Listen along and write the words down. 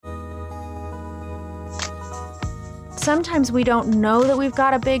sometimes we don't know that we've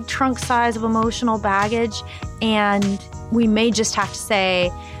got a big trunk size of emotional baggage, and we may just have to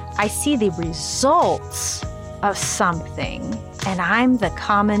say, I see the results of something, and I'm the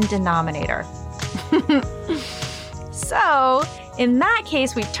common denominator. So in that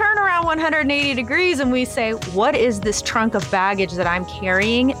case, we turn around 180 degrees and we say, what is this trunk of baggage that I'm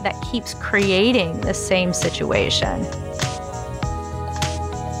carrying that keeps creating the same situation?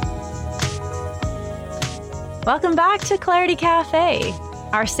 Welcome back to Clarity Cafe,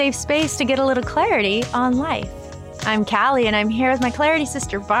 our safe space to get a little clarity on life. I'm Callie, and I'm here with my Clarity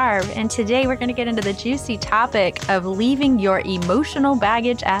sister, Barb, and today we're going to get into the juicy topic of leaving your emotional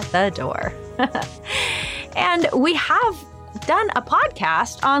baggage at the door. And we have done a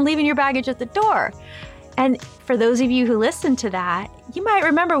podcast on leaving your baggage at the door. And for those of you who listened to that, you might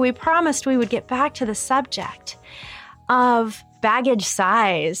remember we promised we would get back to the subject of baggage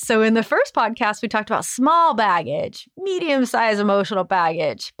size. So in the first podcast, we talked about small baggage, medium-sized emotional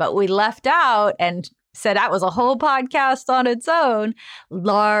baggage, but we left out and said that was a whole podcast on its own,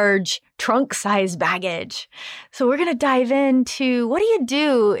 large trunk-size baggage. So we're going to dive into what do you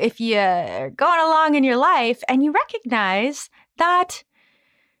do if you're going along in your life and you recognize that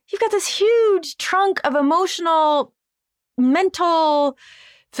you've got this huge trunk of emotional, mental,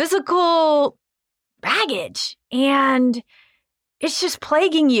 physical baggage, and it's just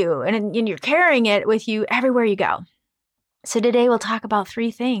plaguing you, and you're carrying it with you everywhere you go. So today we'll talk about three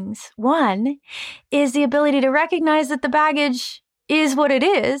things. One is the ability to recognize that the baggage is what it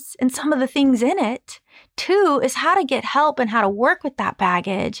is and some of the things in it. Two is how to get help and how to work with that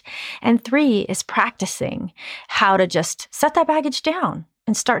baggage. And three is practicing how to just set that baggage down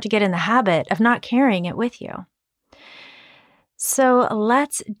and start to get in the habit of not carrying it with you. So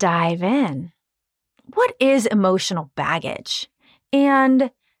let's dive in. What is emotional baggage?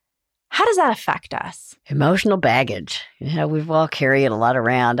 And how does that affect us? Emotional baggage. We've all carried a lot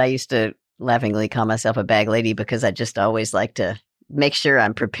around. I used to laughingly call myself a bag lady because I just always like to make sure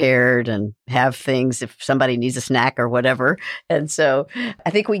I'm prepared and have things if somebody needs a snack or whatever. And so I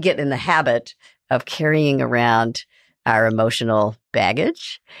think we get in the habit of carrying around our emotional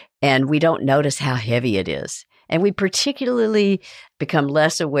baggage, and we don't notice how heavy it is. And we particularly become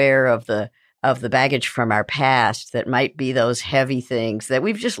less aware of the baggage from our past that might be those heavy things that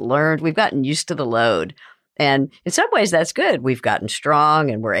we've just learned. We've gotten used to the load. And in some ways, that's good. We've gotten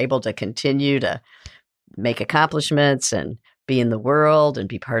strong and we're able to continue to make accomplishments and be in the world and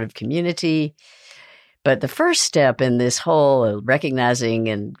be part of community. But the first step in this whole recognizing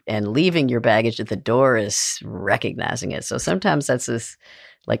and leaving your baggage at the door is recognizing it. So sometimes that's this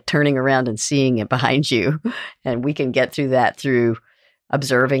like turning around and seeing it behind you. And we can get through that through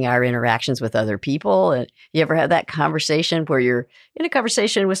observing our interactions with other people. And you ever had that conversation where you're in a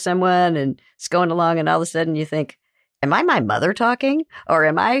conversation with someone and it's going along and all of a sudden you think, am I my mother talking? Or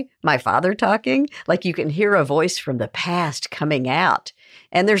am I my father talking? Like you can hear a voice from the past coming out.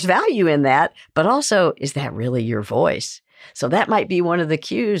 And there's value in that, but also, is that really your voice? So that might be one of the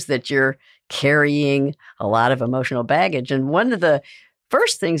cues that you're carrying a lot of emotional baggage. And one of the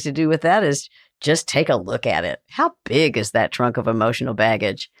first things to do with that is just take a look at it. How big is that trunk of emotional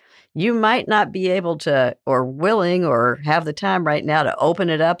baggage? You might not be able to, or willing, or have the time right now to open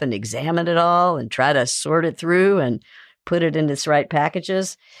it up and examine it all and try to sort it through and put it in its right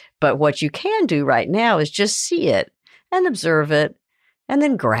packages. But what you can do right now is just see it and observe it and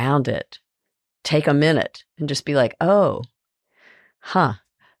then ground it. Take a minute and just be like, oh,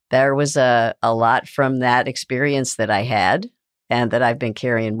 there was a lot from that experience that I had and that I've been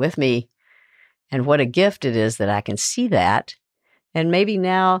carrying with me. And what a gift it is that I can see that. And maybe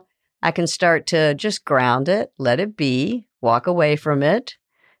now I can start to just ground it, let it be, walk away from it,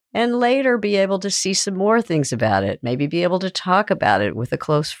 and later be able to see some more things about it. Maybe be able to talk about it with a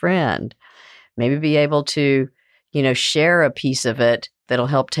close friend. Maybe be able to, share a piece of it that'll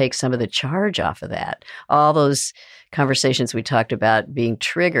help take some of the charge off of that. All those conversations we talked about being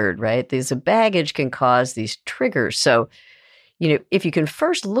triggered, right? These baggage can cause these triggers. So if you can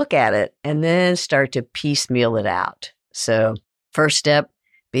first look at it and then start to piecemeal it out. So first step,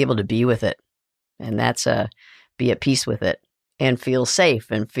 be able to be with it. And that's be at peace with it and feel safe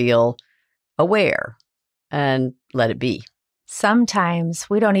and feel aware and let it be. Sometimes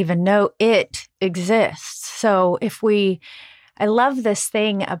we don't even know it exists. So I love this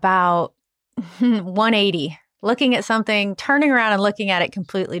thing about 180. Looking at something, turning around and looking at it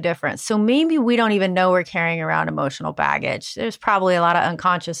completely different. So maybe we don't even know we're carrying around emotional baggage. There's probably a lot of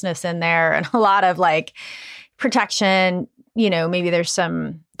unconsciousness in there and a lot of protection. Maybe there's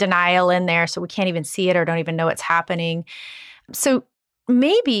some denial in there so we can't even see it or don't even know it's happening. So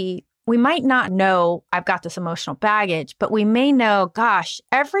maybe we might not know I've got this emotional baggage, but we may know, gosh,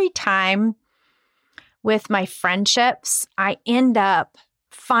 every time with my friendships, I end up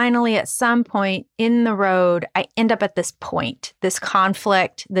finally at some point in the road, I end up at this point, this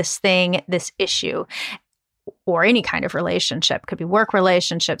conflict, this thing, this issue, or any kind of relationship. Could be work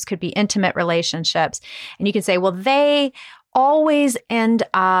relationships, could be intimate relationships. And you can say, well, they always end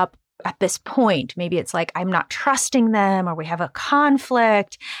up at this point. Maybe it's like I'm not trusting them, or we have a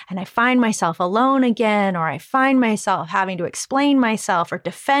conflict and I find myself alone again, or I find myself having to explain myself or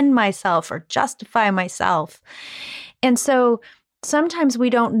defend myself or justify myself. And so sometimes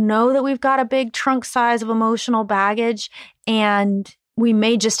we don't know that we've got a big trunk size of emotional baggage, and we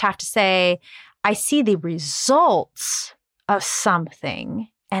may just have to say, I see the results of something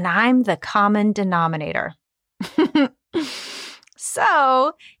and I'm the common denominator.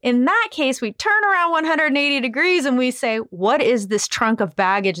 So in that case, we turn around 180 degrees and we say, what is this trunk of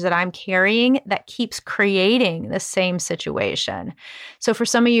baggage that I'm carrying that keeps creating the same situation? So for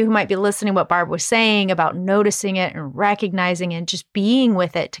some of you who might be listening to what Barb was saying about noticing it and recognizing it and just being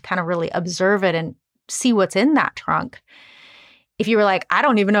with it to kind of really observe it and see what's in that trunk. If you were like, I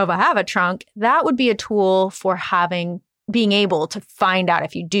don't even know if I have a trunk, that would be a tool for being able to find out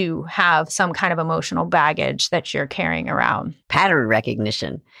if you do have some kind of emotional baggage that you're carrying around. Pattern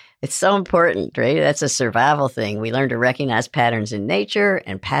recognition. It's so important, right? That's a survival thing. We learn to recognize patterns in nature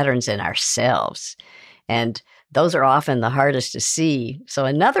and patterns in ourselves. And those are often the hardest to see. So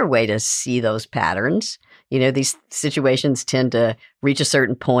another way to see those patterns, these situations tend to reach a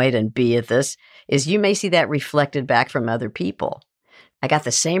certain point and be at this, is you may see that reflected back from other people. I got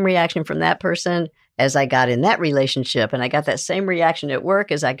the same reaction from that person as I got in that relationship, and I got that same reaction at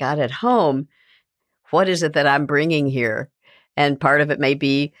work as I got at home. What is it that I'm bringing here? And part of it may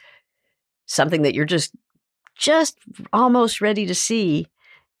be something that you're just almost ready to see,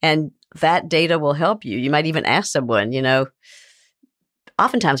 and that data will help you. You might even ask someone,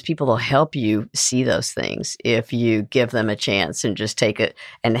 oftentimes people will help you see those things if you give them a chance and just take it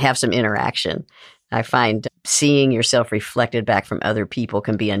and have some interaction. I find seeing yourself reflected back from other people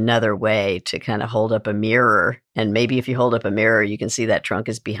can be another way to kind of hold up a mirror. And maybe if you hold up a mirror, you can see that trunk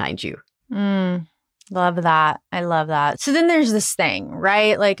is behind you. Love that. I love that. So then there's this thing,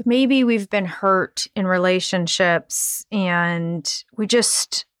 right? Like maybe we've been hurt in relationships and we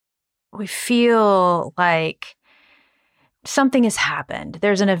feel like something has happened.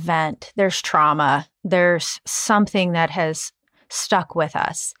 There's an event, there's trauma, there's something that has stuck with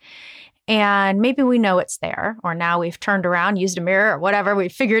us. And maybe we know it's there, or now we've turned around, used a mirror or whatever, we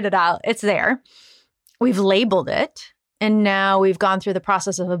figured it out. It's there. We've labeled it. And now we've gone through the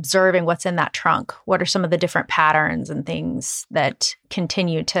process of observing what's in that trunk. What are some of the different patterns and things that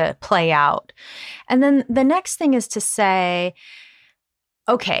continue to play out? And then the next thing is to say,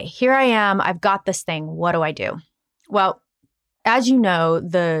 okay, here I am. I've got this thing. What do I do? Well, as you know,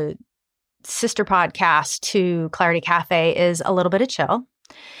 the sister podcast to Clarity Cafe is A Little Bit of Chill.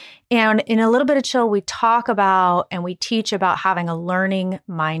 And in A Little Bit of Chill, we talk about and we teach about having a learning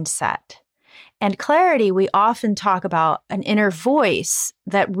mindset. And clarity, we often talk about an inner voice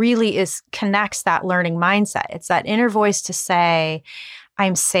that really connects that learning mindset. It's that inner voice to say,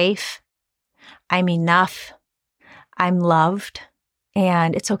 I'm safe, I'm enough, I'm loved,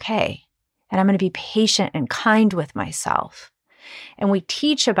 and it's okay. And I'm going to be patient and kind with myself. And we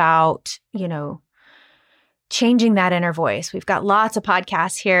teach about, changing that inner voice. We've got lots of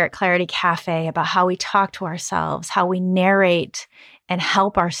podcasts here at Clarity Cafe about how we talk to ourselves, how we narrate and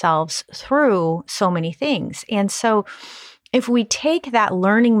help ourselves through so many things. And so if we take that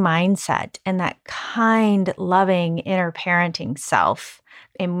learning mindset and that kind, loving inner parenting self,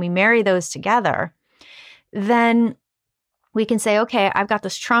 and we marry those together, then we can say, okay, I've got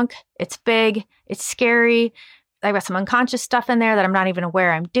this trunk. It's big. It's scary. I've got some unconscious stuff in there that I'm not even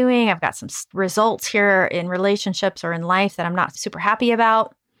aware I'm doing. I've got some results here in relationships or in life that I'm not super happy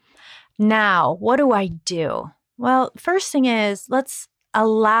about. Now, what do I do? Well, first thing is, let's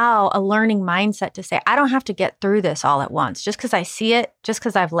allow a learning mindset to say, I don't have to get through this all at once. Just because I see it, just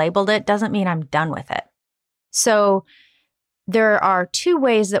because I've labeled it, doesn't mean I'm done with it. So there are two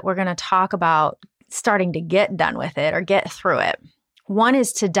ways that we're going to talk about starting to get done with it or get through it. One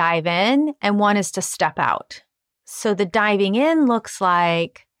is to dive in and one is to step out. So the diving in looks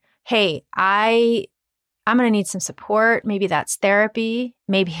like, hey, I'm going to need some support. Maybe that's therapy.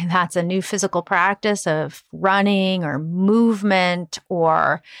 Maybe that's a new physical practice of running or movement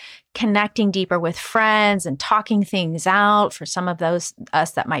or connecting deeper with friends and talking things out. For some of us,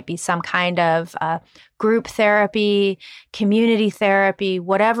 that might be some kind of group therapy, community therapy,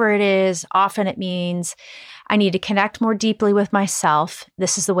 whatever it is. Often it means I need to connect more deeply with myself.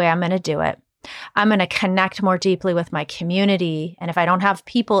 This is the way I'm going to do it. I'm going to connect more deeply with my community. And if I don't have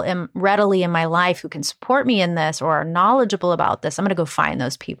people readily in my life who can support me in this or are knowledgeable about this, I'm going to go find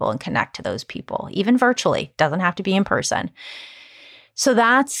those people and connect to those people, even virtually. Doesn't have to be in person. So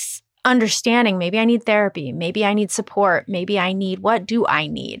that's understanding. Maybe I need therapy. Maybe I need support. Maybe I need, what do I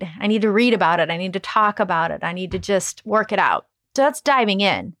need? I need to read about it. I need to talk about it. I need to just work it out. So that's diving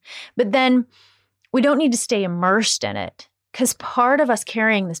in. But then we don't need to stay immersed in it, because part of us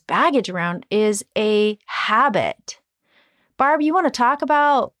carrying this baggage around is a habit. Barb, you want to talk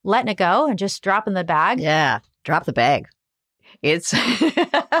about letting it go and just dropping the bag? Yeah, drop the bag. It's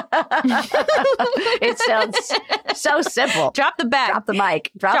it sounds so simple. Drop the bag. Drop the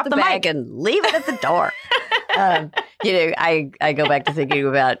mic. Drop the bag and leave it at the door. I go back to thinking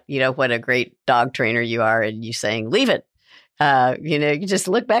about, what a great dog trainer you are, and you saying, leave it. You just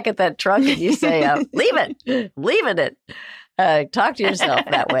look back at that trunk and you say, leave it. I'm leaving it. Talk to yourself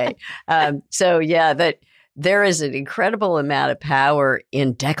that way. That there is an incredible amount of power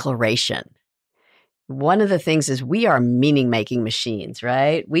in declaration. One of the things is we are meaning-making machines,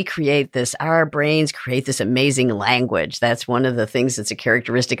 right? We create this, our brains create this amazing language. That's one of the things that's a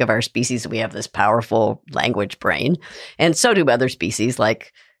characteristic of our species. We have this powerful language brain. And so do other species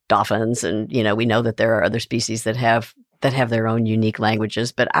like dolphins. And, we know that there are other species that have their own unique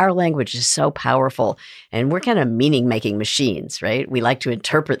languages, but our language is so powerful, and we're kind of meaning-making machines, right? We like to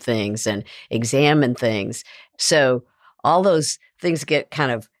interpret things and examine things. So all those things get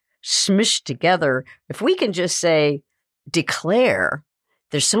kind of smushed together. If we can just say, declare,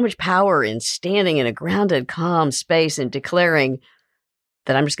 there's so much power in standing in a grounded, calm space and declaring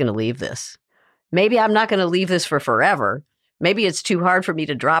that I'm just going to leave this. Maybe I'm not going to leave this for forever. Maybe it's too hard for me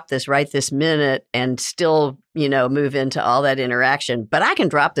to drop this right this minute and still, move into all that interaction, but I can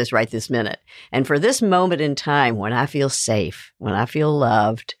drop this right this minute. And for this moment in time, when I feel safe, when I feel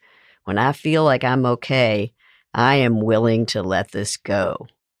loved, when I feel like I'm okay, I am willing to let this go,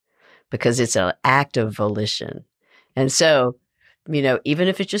 because it's an act of volition. And so, even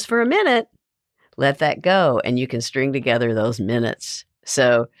if it's just for a minute, let that go, and you can string together those minutes.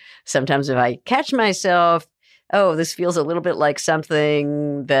 So sometimes if I catch myself, oh, this feels a little bit like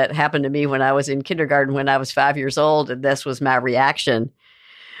something that happened to me when I was in kindergarten when I was 5 years old, and this was my reaction.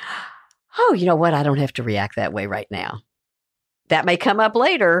 Oh, you know what? I don't have to react that way right now. That may come up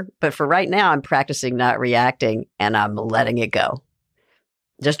later, but for right now, I'm practicing not reacting, and I'm letting it go.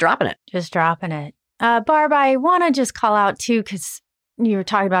 Just dropping it. Just dropping it. Barb, I want to just call out too, because you were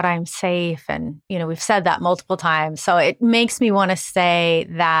talking about I'm safe, and, we've said that multiple times. So it makes me want to say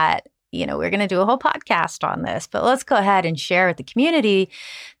that, we're going to do a whole podcast on this, but let's go ahead and share with the community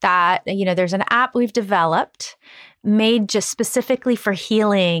that, there's an app we've developed made just specifically for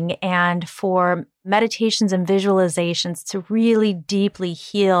healing and for meditations and visualizations to really deeply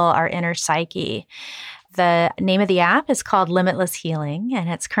heal our inner psyche. The name of the app is called Limitless Healing, and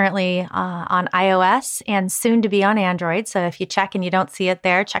it's currently on iOS and soon to be on Android. So if you check and you don't see it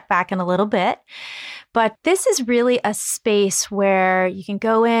there, check back in a little bit. But this is really a space where you can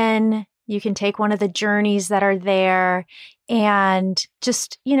go in, you can take one of the journeys that are there and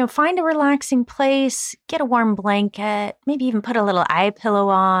just, find a relaxing place, get a warm blanket, maybe even put a little eye pillow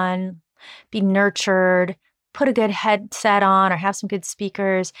on, be nurtured, put a good headset on or have some good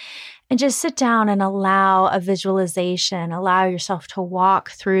speakers, and just sit down and allow a visualization, allow yourself to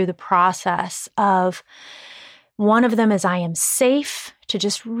walk through the process of, one of them is I am safe, to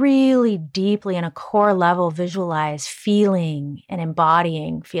just really deeply in a core level visualize feeling and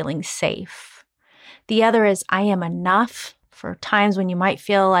embodying feeling safe. The other is I am enough, for times when you might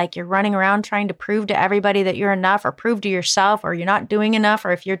feel like you're running around trying to prove to everybody that you're enough, or prove to yourself, or you're not doing enough,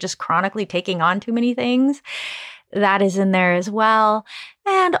 or if you're just chronically taking on too many things. That is in there as well.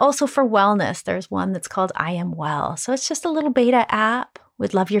 And also for wellness, there's one that's called I Am Well. So it's just a little beta app.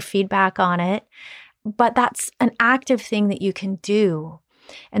 We'd love your feedback on it. But that's an active thing that you can do.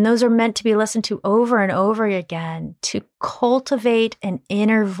 And those are meant to be listened to over and over again to cultivate an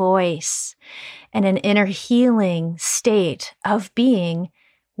inner voice and an inner healing state of being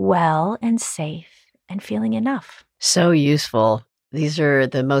well and safe and feeling enough. So useful. These are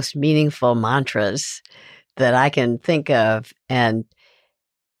the most meaningful mantras that I can think of. And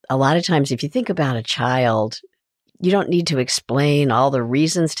a lot of times, if you think about a child, you don't need to explain all the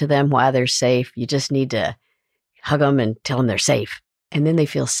reasons to them why they're safe. You just need to hug them and tell them they're safe. And then they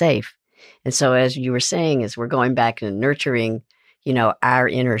feel safe. And so as you were saying, as we're going back and nurturing, our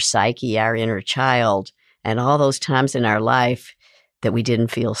inner psyche, our inner child, and all those times in our life that we didn't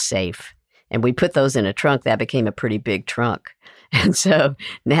feel safe. And we put those in a trunk, that became a pretty big trunk. And so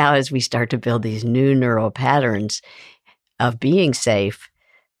now as we start to build these new neural patterns of being safe,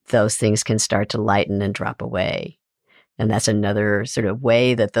 those things can start to lighten and drop away. And that's another sort of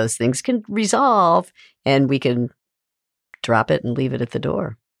way that those things can resolve, and we can drop it and leave it at the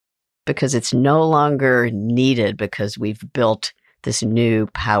door because it's no longer needed, because we've built this new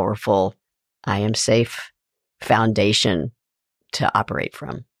powerful I am safe foundation to operate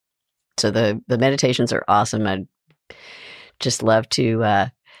from. So the meditations are awesome. I'd just love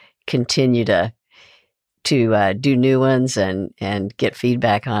to continue to do new ones and get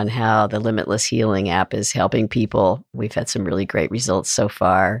feedback on how the Limitless Healing app is helping people. We've had some really great results so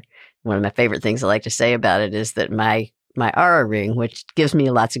far. One of my favorite things I like to say about it is that my Aura Ring, which gives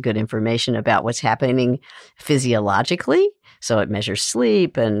me lots of good information about what's happening physiologically. So it measures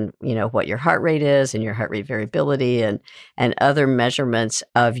sleep and, what your heart rate is and your heart rate variability and other measurements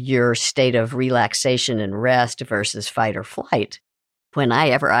of your state of relaxation and rest versus fight or flight.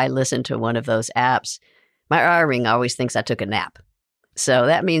 Whenever I listen to one of those apps, my Aura Ring always thinks I took a nap. So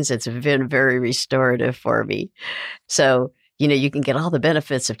that means it's been very restorative for me. So, you can get all the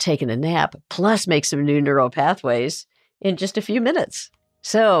benefits of taking a nap, plus make some new neural pathways in just a few minutes.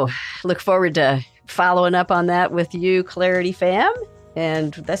 So look forward to following up on that with you, Clarity Fam.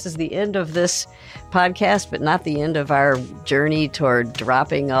 And this is the end of this podcast, but not the end of our journey toward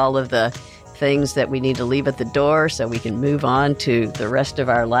dropping all of the things that we need to leave at the door so we can move on to the rest of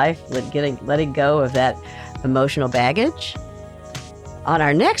our life, letting go of that emotional baggage. On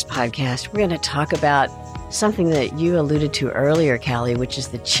our next podcast, we're going to talk about something that you alluded to earlier, Callie, which is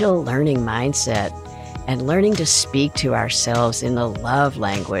the chill learning mindset and learning to speak to ourselves in the love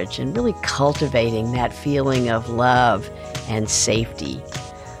language and really cultivating that feeling of love and safety.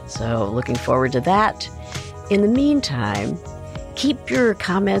 So looking forward to that. In the meantime, keep your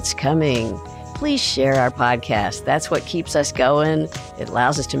comments coming. Please share our podcast. That's what keeps us going. It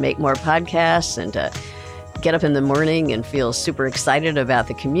allows us to make more podcasts and to get up in the morning and feel super excited about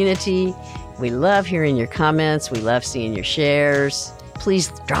the community. We love hearing your comments. We love seeing your shares.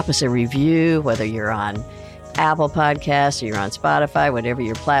 Please drop us a review, whether you're on Apple Podcasts or you're on Spotify, whatever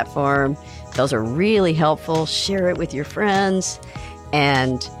your platform. Those are really helpful. Share it with your friends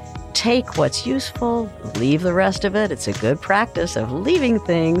and take what's useful, leave the rest of it. It's a good practice of leaving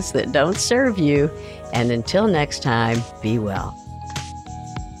things that don't serve you. And until next time, be well.